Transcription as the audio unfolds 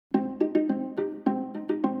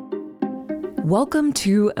Welcome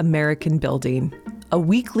to American Building, a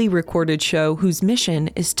weekly recorded show whose mission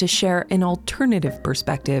is to share an alternative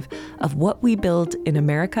perspective of what we build in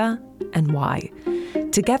America and why.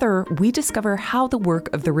 Together, we discover how the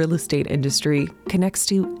work of the real estate industry connects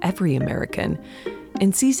to every American.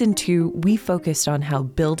 In Season 2, we focused on how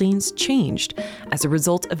buildings changed as a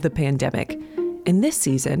result of the pandemic. In this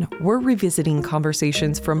season, we're revisiting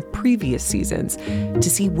conversations from previous seasons to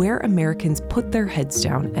see where Americans put their heads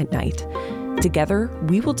down at night. Together,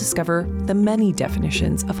 we will discover the many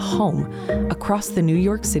definitions of home across the New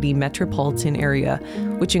York City metropolitan area,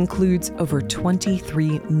 which includes over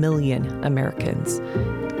 23 million Americans.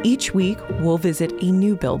 Each week, we'll visit a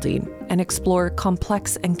new building and explore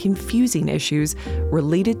complex and confusing issues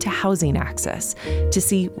related to housing access to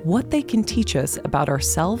see what they can teach us about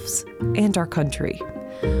ourselves and our country.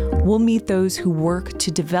 We'll meet those who work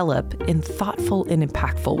to develop in thoughtful and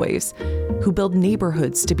impactful ways, who build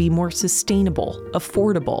neighborhoods to be more sustainable,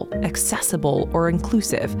 affordable, accessible, or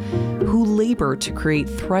inclusive, who labor to create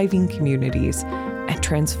thriving communities and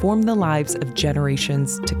transform the lives of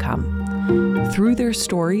generations to come. Through their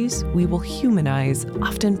stories, we will humanize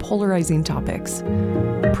often polarizing topics.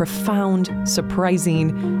 Profound,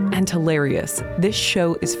 surprising, and hilarious, this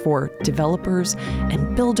show is for developers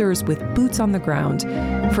and builders with boots on the ground,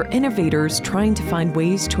 for innovators trying to find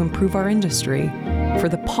ways to improve our industry, for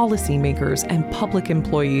the policymakers and public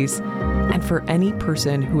employees, and for any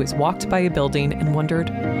person who has walked by a building and wondered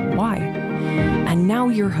why. And now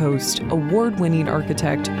your host, award-winning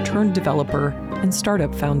architect turned developer and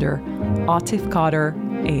startup founder, Atif Qadir,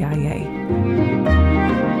 AIA.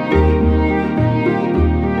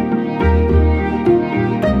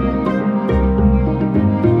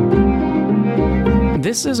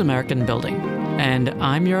 This is American Building, and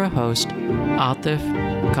I'm your host, Atif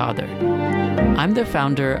Qadir. I'm the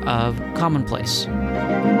founder of Commonplace.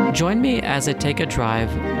 Join me as I take a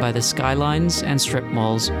drive by the skylines and strip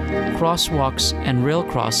malls, crosswalks and rail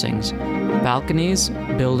crossings, balconies,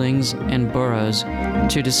 buildings, and boroughs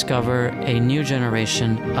to discover a new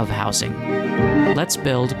generation of housing. Let's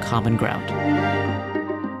build common ground.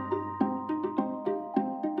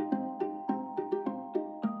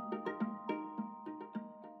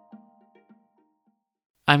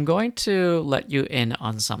 I'm going to let you in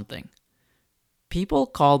on something. People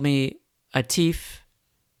call me Atif,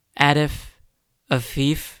 Atif,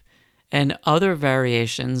 Afif, and other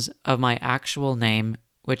variations of my actual name,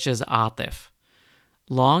 which is Atif.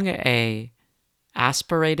 Long A,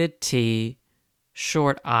 aspirated T,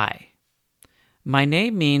 short I. My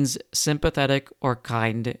name means sympathetic or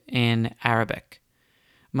kind in Arabic.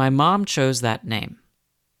 My mom chose that name.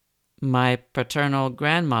 My paternal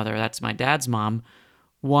grandmother, that's my dad's mom,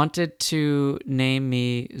 wanted to name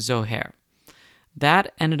me Zohair.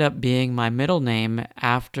 That ended up being my middle name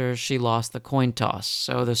after she lost the coin toss,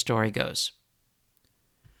 so the story goes.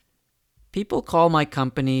 People call my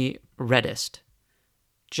company Redist,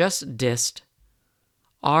 just Dist,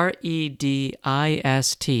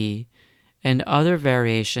 Redist, and other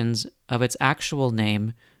variations of its actual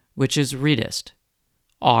name, which is Redist.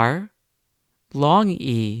 R, long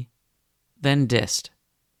E, then Dist.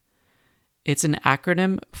 It's an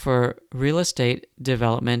acronym for Real Estate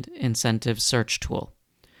Development Incentive Search Tool.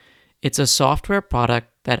 It's a software product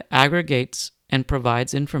that aggregates and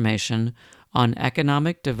provides information on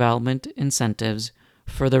economic development incentives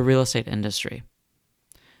for the real estate industry.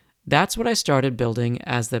 That's what I started building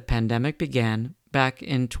as the pandemic began back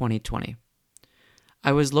in 2020.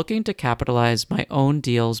 I was looking to capitalize my own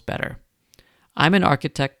deals better. I'm an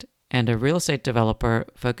architect and a real estate developer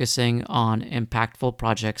focusing on impactful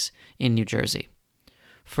projects in New Jersey.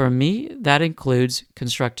 For me, that includes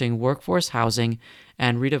constructing workforce housing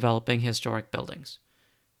and redeveloping historic buildings.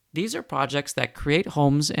 These are projects that create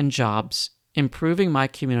homes and jobs, improving my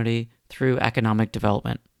community through economic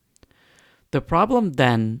development. The problem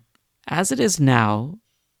then, as it is now,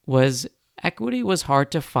 was equity was hard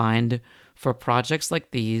to find for projects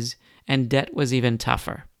like these, and debt was even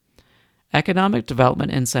tougher. Economic development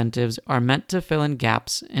incentives are meant to fill in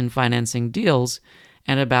gaps in financing deals,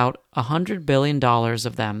 and about $100 billion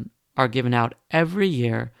of them are given out every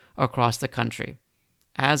year across the country,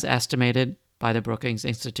 as estimated by the Brookings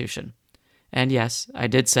Institution. And yes, I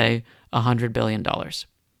did say $100 billion.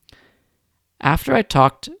 After I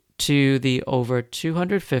talked to the over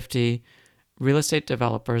 250 real estate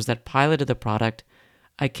developers that piloted the product,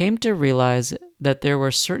 I came to realize that there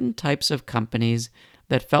were certain types of companies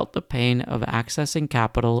that felt the pain of accessing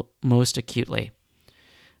capital most acutely.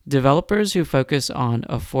 Developers who focus on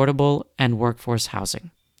affordable and workforce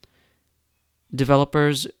housing.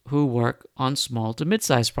 Developers who work on small to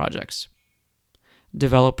mid-sized projects.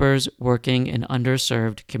 developers working in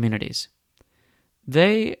underserved communities.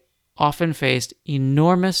 They often faced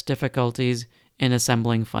enormous difficulties in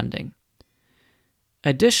assembling funding.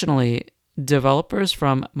 Additionally, developers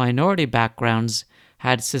from minority backgrounds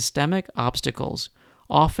had systemic obstacles,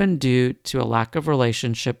 often due to a lack of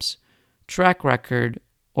relationships, track record,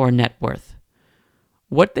 or net worth.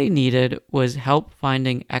 What they needed was help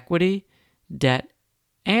finding equity, debt,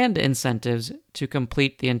 and incentives to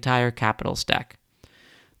complete the entire capital stack.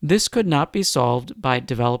 This could not be solved by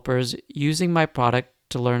developers using my product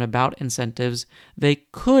to learn about incentives they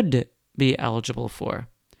could be eligible for.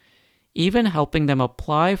 Even helping them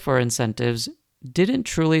apply for incentives didn't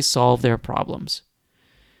truly solve their problems.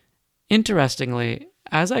 Interestingly,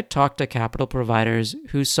 as I talked to capital providers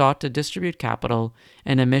who sought to distribute capital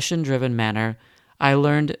in a mission-driven manner, I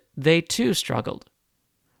learned they too struggled.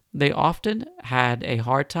 They often had a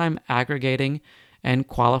hard time aggregating and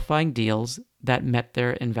qualifying deals that met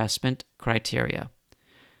their investment criteria.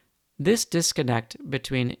 This disconnect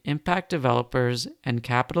between impact developers and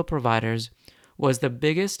capital providers was the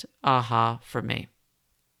biggest aha for me.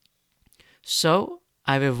 So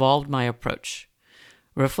I've evolved my approach,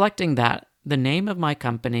 reflecting that the name of my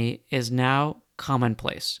company is now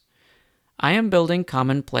Commonplace. I am building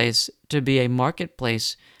Commonplace to be a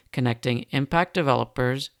marketplace connecting impact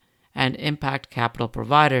developers and impact capital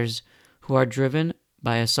providers who are driven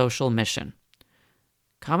by a social mission.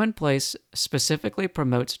 Commonplace specifically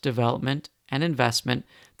promotes development and investment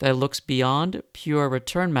that looks beyond pure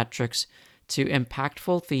return metrics to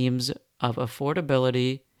impactful themes of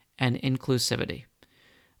affordability and inclusivity.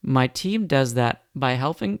 My team does that by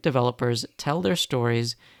helping developers tell their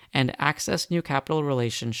stories and access new capital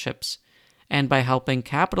relationships, and by helping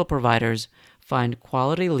capital providers find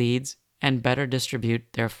quality leads and better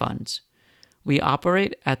distribute their funds. We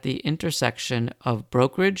operate at the intersection of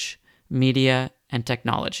brokerage, media, and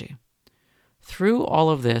technology. Through all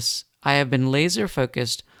of this, I have been laser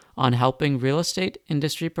focused on helping real estate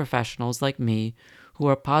industry professionals like me who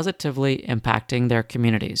are positively impacting their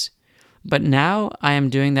communities. But now I am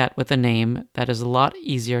doing that with a name that is a lot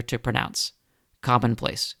easier to pronounce: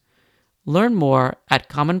 Commonplace. Learn more at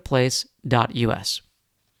commonplace.us.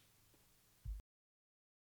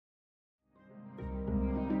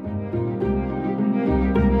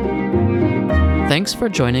 Thanks for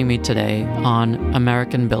joining me today on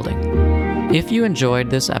American Building. If you enjoyed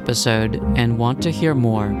this episode and want to hear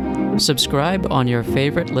more, subscribe on your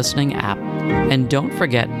favorite listening app, and don't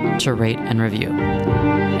forget to rate and review.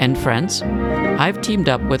 And friends, I've teamed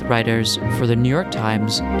up with writers for the New York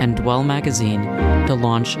Times and Dwell magazine to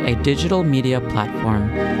launch a digital media platform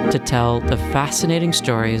to tell the fascinating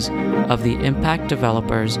stories of the impact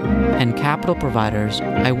developers and capital providers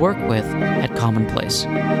I work with at Commonplace.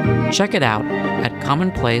 Check it out at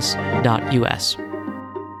commonplace.us.